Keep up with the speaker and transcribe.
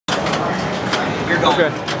You're going.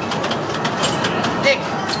 Okay. Nick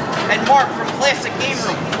and Mark from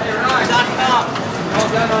ClassicGameRoom.com.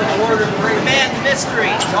 Man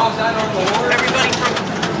Mystery. Everybody from...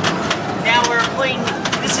 Now we're playing...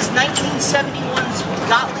 This is 1971's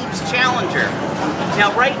Gottlieb Challenger.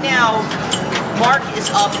 Now right now, Mark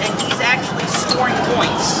is up and he's actually scoring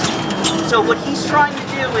points. So what he's trying to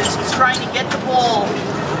do is he's trying to get the ball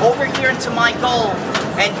over here into my goal,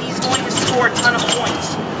 and he's going to score a ton of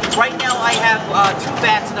points. Right now I have 2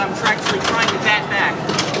 bats that I'm actually trying to bat back.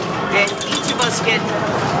 And each of us get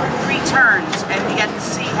 3 turns, and we get to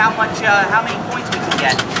see how many points we can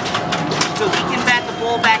get. So he can bat the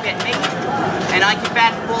ball back at me, and I can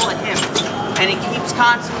bat the ball at him. And it keeps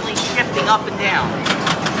constantly shifting up and down.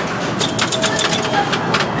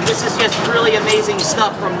 And this is just really amazing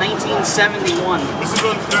stuff from 1971. This is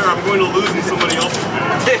unfair. I'm going to lose in somebody else's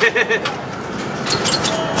video.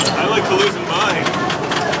 I like to lose in mine.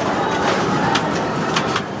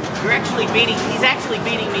 He's actually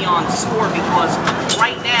beating me on score because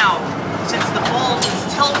right now, since the ball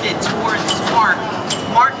is tilted towards Mark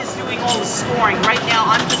is doing all the scoring. Right now,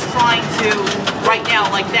 I'm just trying to, like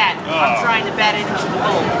that, I'm trying to bat it into the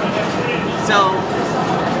goal. So,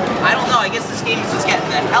 I don't know, I guess this game is just getting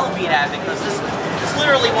the hell beat out of it because this is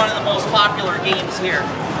literally one of the most popular games here.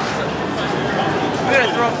 So, we're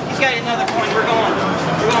gonna throw, he's got another point, we're going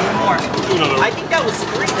for more. I think that was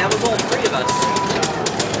 3, that was all 3 of us.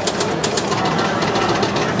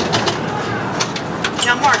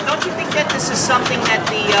 Now, Mark, don't you think that this is something that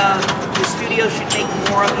the studio should make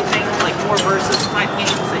more of, you think? Like more versus type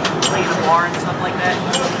games that you play in a bar and stuff like that?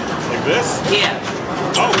 Like this? Yeah.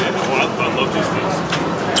 Oh, yeah. Well, I love these things.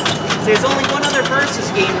 So there's only one other versus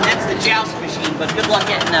game, and that's the Joust Machine, but good luck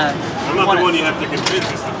getting I'm not the one you have to convince,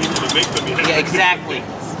 it's the people that make them you have to exactly.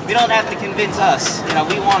 We don't have to convince us. You know,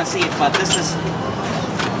 we want to see it, but this is...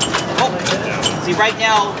 Oh! See, right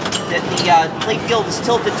now, that the play field is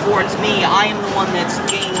tilted towards me. I am the one that's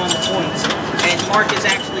gaining on the points. And Mark is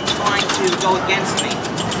actually trying to go against me.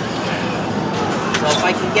 So if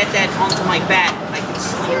I can get that onto my bat, I can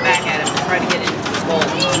swing it back at him and try to get it into his goal.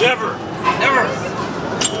 Never! Never!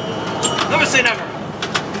 Never say never!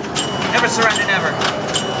 Never surrender, never.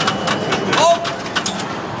 Oh!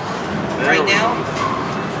 Right now,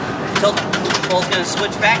 tilt ball's going to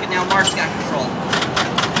switch back, and now Mark's got control.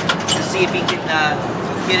 To see if he can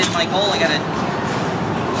get in my goal,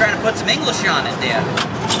 trying to put some English on it there.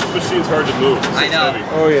 This machine's hard to move. I know. Heavy.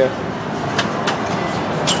 Oh yeah.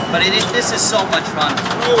 But this is so much fun.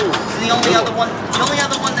 The only other one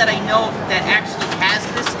that I know that actually has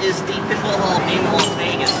this is the Pinball Hall of Fame in Las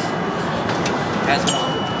Vegas. Has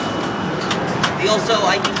one. They also,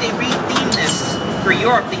 I think they rethemed this for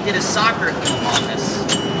Europe. They did a soccer theme on this.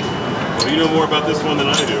 Well, you know more about this one than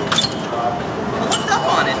I do. I looked up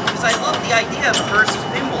on it because I love the idea of a versus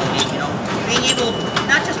pinball game, you know, being able to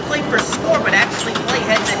not just play for score, but actually play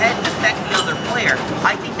head to head and affect the other player.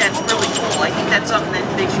 I think that's really cool. I think that's something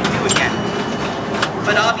that they should do again.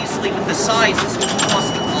 But obviously with the size, this would cost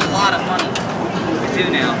a lot of money to do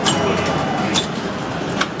now.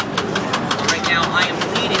 Right now I am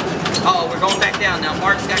leading. Oh, we're going back down now.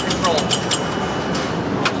 Mark's got control.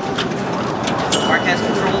 Mark has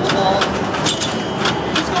control of the ball.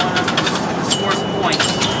 He's going up to score some points.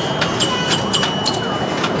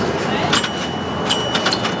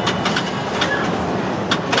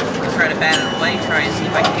 Try to bat it away, try to see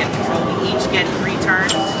if I can get control. We each get 3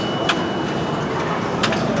 turns.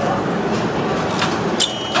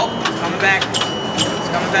 Oh, it's coming back. It's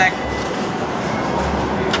coming back.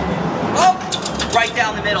 Oh! Right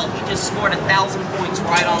down the middle. He just scored 1,000 points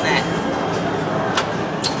right on that.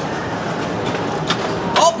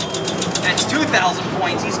 Oh! That's 2,000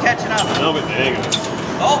 points. He's catching up. I'll get the hang of it.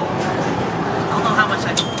 Oh! I don't know how much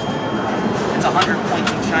it's 100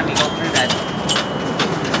 points each time you go through that.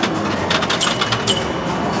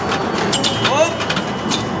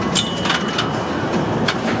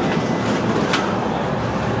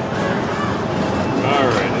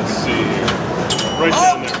 Alright, let's see here. Right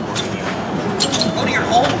down there. Go to your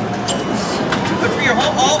home. Too good for your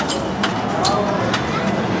home. Oh!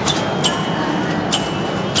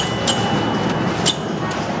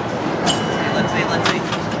 Let's see.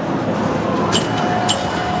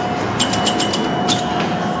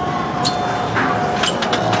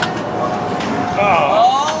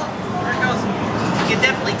 Oh! There it goes. You can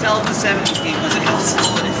definitely tell it's a 70s game. Wasn't how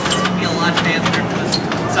slow it is. This would be a lot faster if it was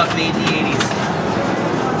something made in the 80s.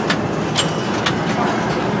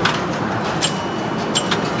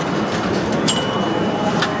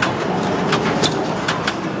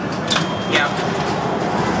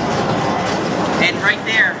 Right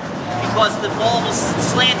there, because the ball was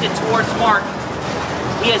slanted towards Mark,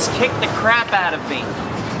 He has kicked the crap out of me.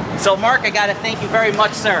 So Mark, I gotta thank you very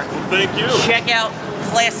much, sir. Well, thank you. Check out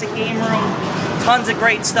Classic Game Room. Tons of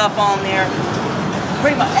great stuff on there.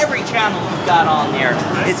 Pretty much every channel we've got on there.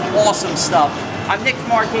 It's awesome stuff. I'm Nick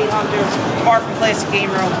from Arcade Hunters, Mark from Classic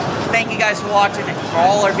Game Room. Thank you guys for watching for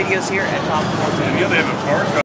all our videos here at Top 14. Yeah, they have a park.